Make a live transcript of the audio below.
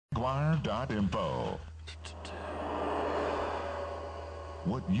JiggyJaguar.info.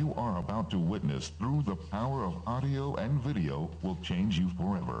 What you are about to witness through the power of audio and video will change you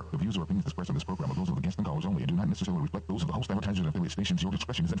forever. The views or opinions expressed on this program are those of the guests and callers only and do not necessarily reflect those of the host, advertisers, and affiliate stations. Your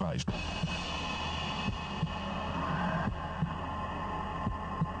discretion is advised.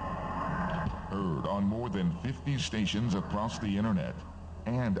 Heard on more than 50 stations across the internet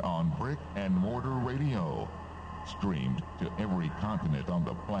and on brick and mortar radio. Streamed to every continent on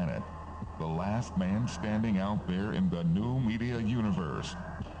the planet. The last man standing out there in the new media universe.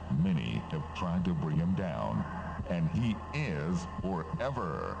 Many have tried to bring him down, and he is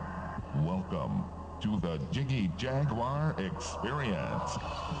forever. Welcome to the Jiggy Jaguar Experience.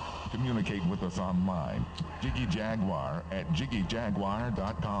 Communicate with us online, Jiggy Jaguar at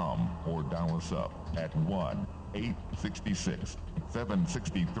JiggyJaguar.com, or dial us up at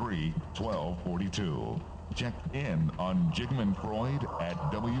 1-866-763-1242. Check in on Jigman Freud at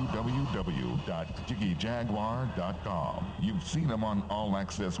www.JiggyJaguar.com. You've seen him on All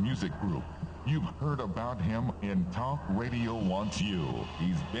Access Music Group. You've heard about him in Talk Radio Wants You.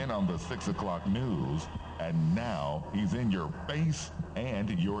 He's been on the 6 o'clock news, and now he's in your face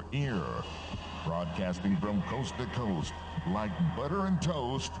and your ear. Broadcasting from coast to coast, like butter and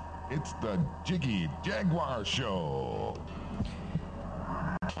toast, it's the Jiggy Jaguar Show.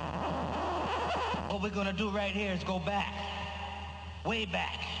 What we're gonna do right here is go back, way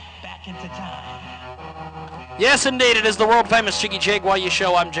back into time. Yes, indeed, it is the world-famous Jiggy Jaguar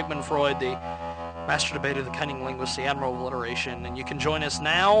Show. I'm Jigman Freud, the master debater, the cunning linguist, the admiral of alliteration, and you can join us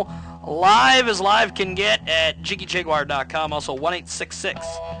now, live as live can get, at JiggyJaguar.com, also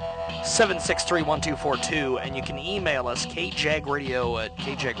 1-866-763-1242, and you can email us, kjagradio at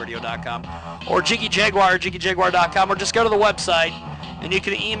kjagradio.com, or JiggyJaguar at JiggyJaguar.com, or just go to the website, and you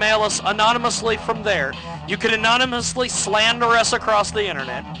can email us anonymously from there. You can anonymously slander us across the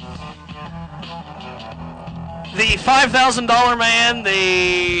internet. The $5,000 man,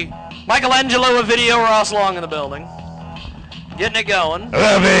 the Michelangelo of video, Ross Long in the building. Getting it going.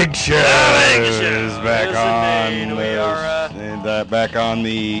 The Big Show is back on. We are back on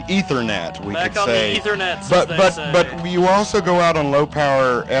the Ethernet. We back could on say. the Ethernet. But you also go out on low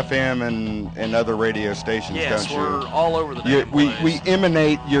power FM and other radio stations, yes, don't you? we're all over the damn we place.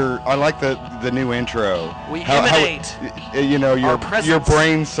 emanate your. I like the new intro. We emanate. You know, your presence.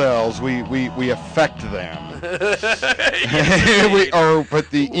 brain cells. We affect them. Yes, or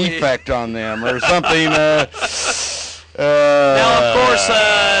put the effect on them or something. Now, of course,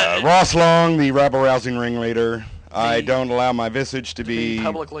 Ross Long, the rabble-rousing ringleader. I don't allow my visage to be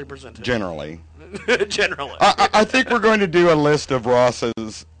publicly presented. Generally. Generally. I think we're going to do a list of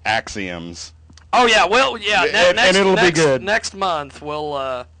Ross's axioms. Oh, yeah. Well, yeah. And it'll be good. Next month,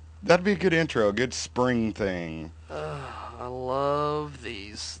 we'll... That'd be a good intro, a good spring thing. I love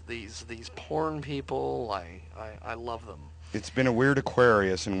these porn people. I love them. It's been a weird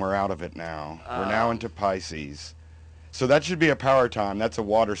Aquarius, and we're out of it now. We're now into Pisces. So that should be a power time. That's a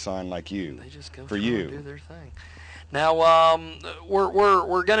water sign like you. They just go for through you. And do their thing. Now,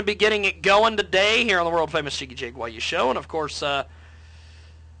 we're going to be getting it going today here on the world famous Jiggy Jaguar Show, and of course,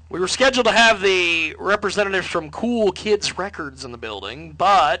 we were scheduled to have the representatives from Cool Kids Records in the building,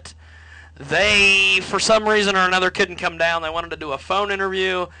 but they, for some reason or another, couldn't come down. They wanted to do a phone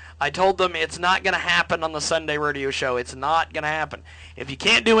interview. I told them it's not going to happen on the Sunday radio show. It's not going to happen. If you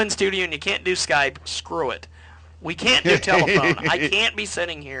can't do in studio and you can't do Skype, screw it. We can't do telephone. I can't be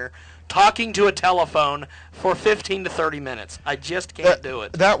sitting here talking to a telephone for 15 to 30 minutes. I just can't do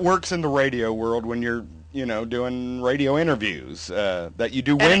it. That works in the radio world when you're, doing radio interviews. That you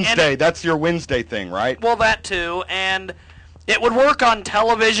do Wednesday. That's your Wednesday thing, right? Well, that too. And it would work on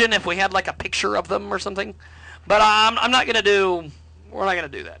television if we had like a picture of them or something. But I'm not going to do, we're not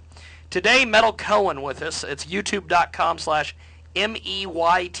going to do that. Today, Metal Cohen with us. It's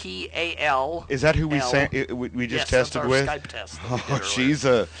youtube.com/MEYTAL. Is that who we just tested with? Skype test. Oh, she's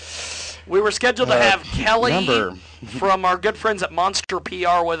a. We were scheduled to have Kelly from our good friends at Monster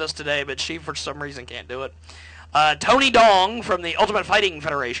PR with us today, but she for some reason can't do it. Tony Dong from the Ultimate Fighting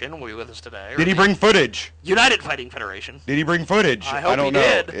Federation will be with us today. Did he bring footage? United Fighting Federation. Did he bring footage? I hope don't he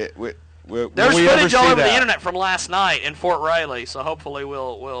know. did. There's footage all over the internet from last night in Fort Riley, so hopefully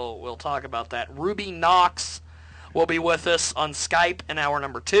we'll talk about that. Ruby Knox will be with us on Skype in hour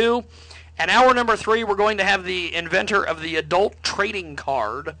number 2. And hour number 3, we're going to have the inventor of the adult trading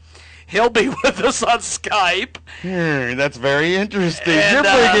card. He'll be with us on Skype. That's very interesting. You're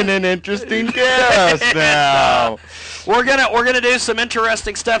bringing an interesting guest now. We're gonna do some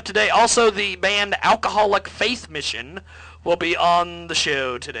interesting stuff today. Also, the band Alcoholic Faith Mission will be on the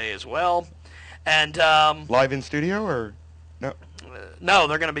show today as well. And live in studio or no? No,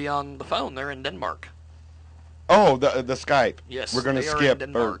 they're going to be on the phone. They're in Denmark. Oh, the Skype. Yes, we're going to they are in skip.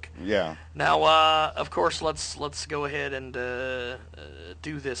 Denmark. Yeah. Now, of course, let's go ahead and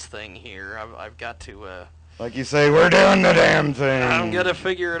do this thing here. I've got to. Like you say, we're doing the damn thing. I'm gonna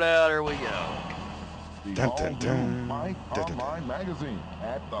figure it out. Here we go. The Dun, dun, dun. Mike Dun, dun, Online Magazine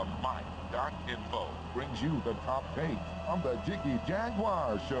at the Mike.info brings you the top takes on the Jiggy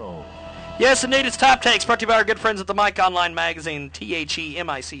Jaguar Show. Yes, indeed, it's Top Takes, brought to you by our good friends at the Mike Online Magazine,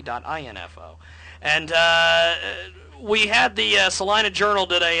 THEMIC.info. And we had the Salina Journal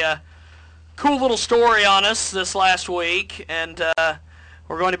did a cool little story on us this last week, and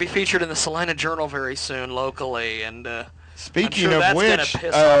we're going to be featured in the Salina Journal very soon locally. And Speaking I'm sure of that's going which, to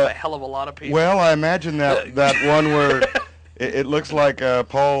piss off a hell of a lot of people. well, I imagine that one where it looks like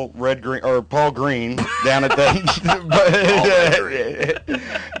Paul Green down at the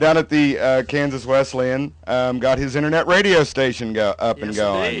down at the Kansas Wesleyan got his internet radio station up and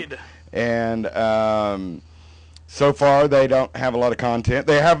going. Indeed. And so far they don't have a lot of content.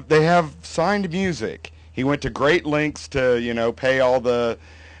 They have signed music. He went to great lengths to pay all the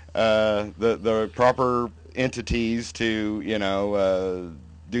proper entities to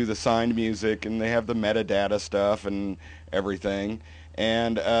do the signed music, and they have the metadata stuff and everything.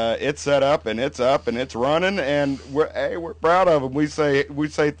 And it's set up and it's up and it's running, and we're proud of them. We say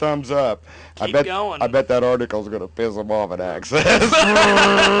thumbs up. Keep going. I bet that article's gonna piss them off at Access. I'm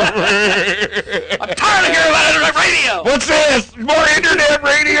tired of hearing about internet radio. What's this? More internet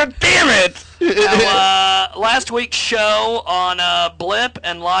radio? Damn it! Now, last week's show on Blip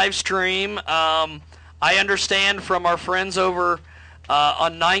and live stream, I understand from our friends over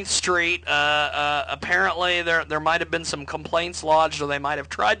on 9th Street, apparently there might have been some complaints lodged, or they might have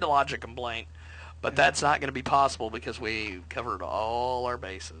tried to lodge a complaint, but that's not going to be possible because we covered all our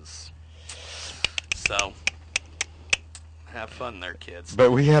bases. So, have fun there, kids.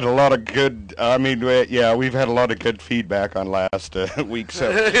 But we had a lot of good, we've had a lot of good feedback on last week,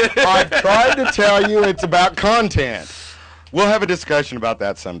 so I've tried to tell you it's about content. We'll have a discussion about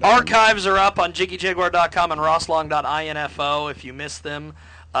that someday. Archives are up on JiggyJaguar.com and rosslong.info if you missed them.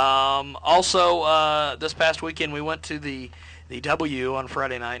 Also, this past weekend we went to the W on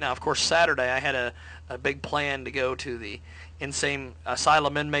Friday night. Now, of course, Saturday I had a big plan to go to the Insane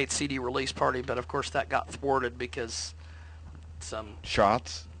Asylum Inmate CD release party, but of course that got thwarted because some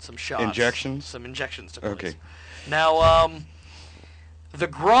shots, injections took place. Okay. Now, the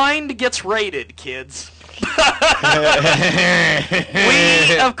grind gets rated, kids. We,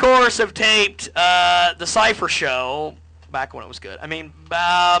 of course, have taped the Cypher Show back when it was good. I mean,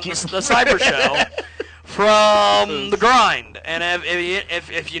 the Cypher Show from the grind. And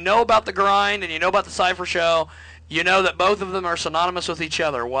if you know about the grind and you know about the Cypher Show, you know that both of them are synonymous with each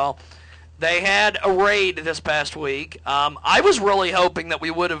other. Well, they had a raid this past week. I was really hoping that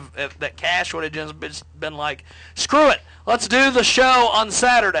that Cash would have just been like, screw it, let's do the show on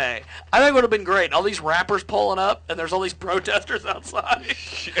Saturday. I think it would have been great. All these rappers pulling up, and there's all these protesters outside.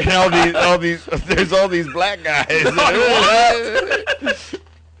 And there's all these black guys.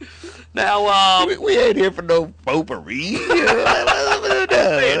 Now, we ain't here for no potpourri. We're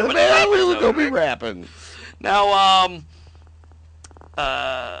gonna be rapping. Now,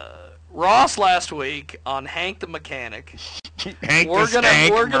 Ross last week on Hank the Mechanic. We're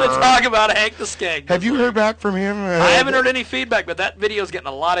gonna talk about Hank the Skank. Have you heard back from him? I haven't heard any feedback, but that video's getting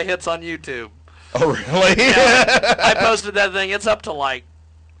a lot of hits on YouTube. Oh, really? Yeah, I posted that thing. It's up to I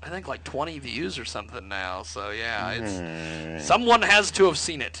think 20 views or something now. So yeah, someone has to have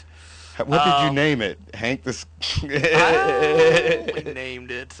seen it. What did you name it? Hank the we named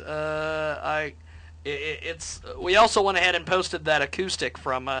it. We also went ahead and posted that acoustic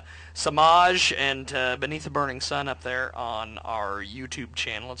from Samaj and Beneath the Burning Sun up there on our YouTube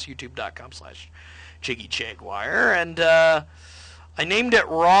channel. It's youtube.com/JiggyJaguar. And I named it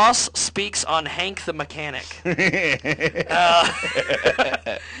Ross Speaks on Hank the Mechanic.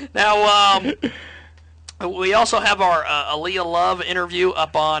 Now, we also have our Aaliyah Love interview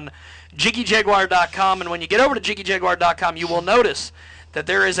up on JiggyJaguar.com. And when you get over to JiggyJaguar.com, you will notice that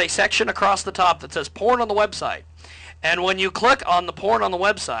there is a section across the top that says porn on the website. And when you click on the porn on the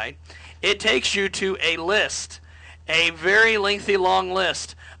website, it takes you to a list, a very lengthy, long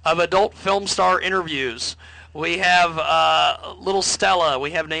list of adult film star interviews. We have Little Stella,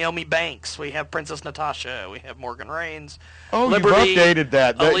 we have Naomi Banks, we have Princess Natasha, we have Morgan Reigns. Oh, Liberty, you've updated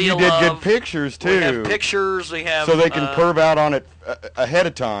that. You did good pictures, too. We have pictures, we have... So they can perv out on it ahead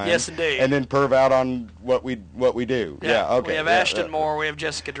of time. Yes, indeed. And then perv out on what we do. Yeah, okay. We have Ashton Moore, we have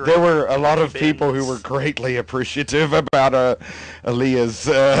Jessica Drake. There were a lot of people who were greatly appreciative about Aaliyah's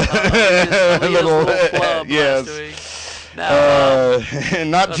little club yes. last week.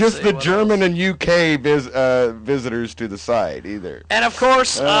 And not just the German and UK visitors to the site either. And of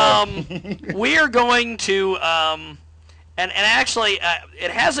course, we are going to, and actually,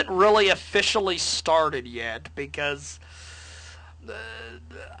 it hasn't really officially started yet because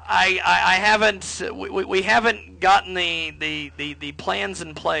I haven't, we haven't gotten the plans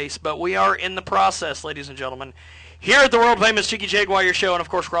in place, but we are in the process, ladies and gentlemen, here at the world famous Jiggy Jaguar show, and of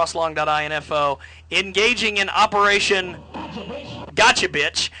course crosslong.info, engaging in Operation Gotcha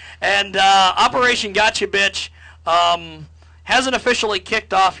Bitch. And Operation Gotcha Bitch hasn't officially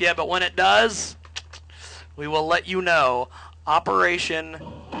kicked off yet, but when it does, we will let you know. Operation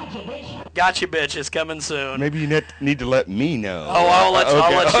Gotcha Bitch is coming soon. Maybe you need to let me know. Oh, I'll let you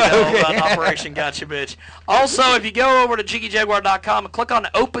know about Operation Gotcha Bitch. Also, if you go over to JiggyJaguar.com and click on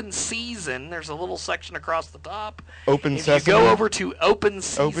Open Season, there's a little section across the top. Open If Sesame? you go over to Open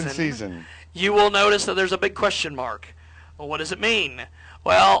Season, you will notice that there's a big question mark. Well, what does it mean?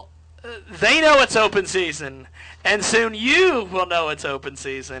 Well, they know it's open season, and soon you will know it's open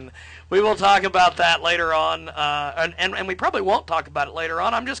season. We will talk about that later on, and we probably won't talk about it later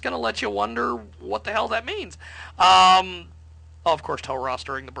on. I'm just going to let you wonder what the hell that means. Of course, tell Ross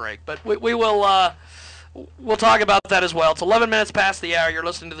during the break, but we will we'll talk about that as well. It's 11 minutes past the hour. You're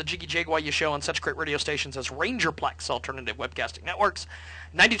listening to the Jiggy Jaguar show on such great radio stations as Rangerplex Alternative Webcasting Networks,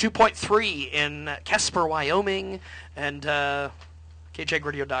 92.3 in Casper, Wyoming, and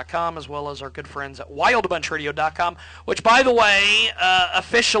KJAGradio.com, as well as our good friends at WildBunchRadio.com, which, by the way,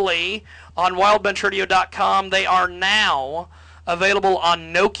 officially on WildBunchRadio.com, they are now available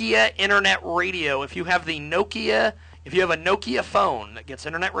on Nokia Internet Radio. If you have a Nokia phone that gets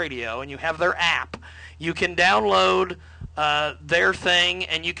Internet Radio and you have their app, you can download their thing,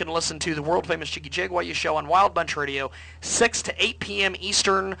 and you can listen to the world-famous Jiggy Jaguar show on Wild Bunch Radio, 6 to 8 p.m.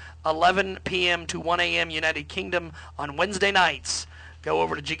 Eastern, 11 p.m. to 1 a.m. United Kingdom on Wednesday nights. Go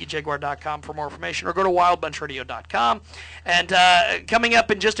over to JiggyJaguar.com for more information, or go to WildBunchRadio.com. And coming up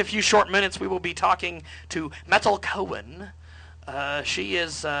in just a few short minutes, we will be talking to Metal Cohen.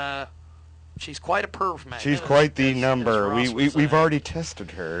 She's quite a perv magnet. She's quite the number. We've already tested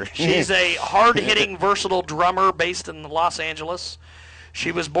her. She's a hard-hitting, versatile drummer based in Los Angeles.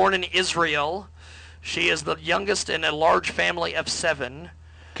 She was born in Israel. She is the youngest in a large family of 7.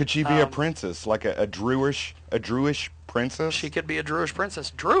 Could she be a princess, like a Druish princess? She could be a Druish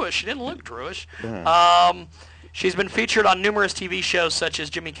princess. Druish? She didn't look Druish. Yeah. She's been featured on numerous TV shows such as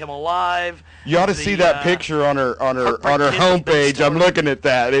Jimmy Kimmel Live. You ought to see that picture on her homepage. I'm looking at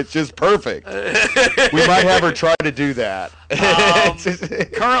that. It's just perfect. We might have her try to do that.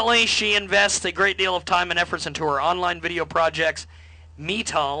 Currently, she invests a great deal of time and efforts into her online video projects,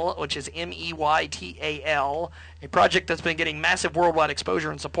 Meytal, which is Meytal, a project that's been getting massive worldwide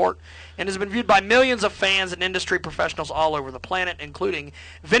exposure and support, and has been viewed by millions of fans and industry professionals all over the planet, including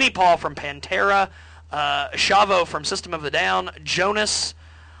Vinnie Paul from Pantera, Shavo from System of a Down, Jonas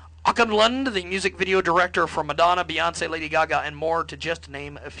Åkerlund, the music video director for Madonna, Beyonce, Lady Gaga, and more, to just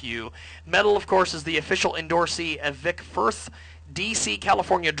name a few. Metal, of course, is the official endorsee of Vic Firth, DC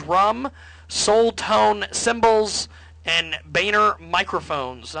California Drum, Soul Tone Cymbals, and Boehner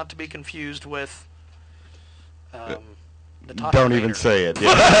microphones, not to be confused with Natasha Don't Boehner. even say it.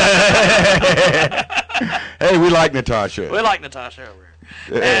 Yeah. Hey, we like Natasha. We like Natasha over here.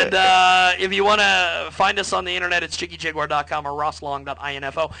 And if you want to find us on the internet, it's JiggyJaguar.com or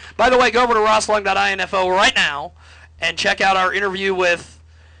rosslong.info. By the way, go over to rosslong.info right now and check out our interview with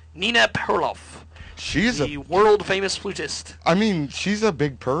Nina Perloff. She's the world-famous flutist. I mean, she's a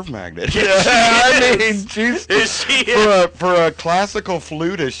big perv magnet. Yes, I mean, she's she for a classical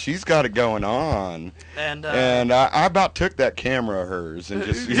flutist, she's got it going on. And I about took that camera of hers and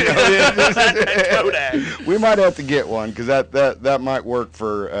just Kodak. We might have to get one because that might work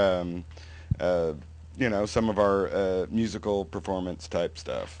for some of our musical performance type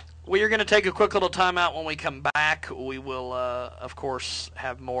stuff. We are going to take a quick little timeout. When we come back, we will, of course,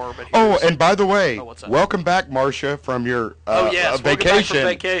 have more. But and by the way, what's up? Welcome back, Marcia, from your vacation. Welcome back from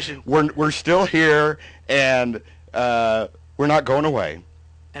vacation. We're still here, and we're not going away.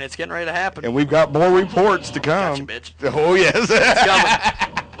 And it's getting ready to happen. And we've got more reports to come. Gotcha, bitch. Oh, yes. It's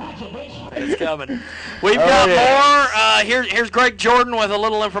coming. It's coming. We've got more. Here's Greg Jordan with a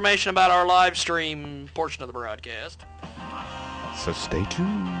little information about our live stream portion of the broadcast. So stay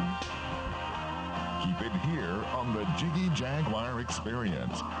tuned. Keep it here on the Jiggy Jaguar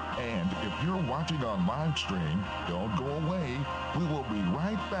Experience. And if you're watching on live stream, don't go away. We will be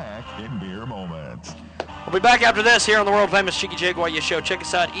right back in mere moments. We'll be back after this here on the world-famous Jiggy Jaguar show. Check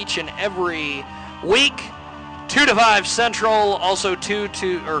us out each and every week, 2 to 5 Central, also 3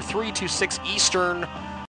 to 6 Eastern,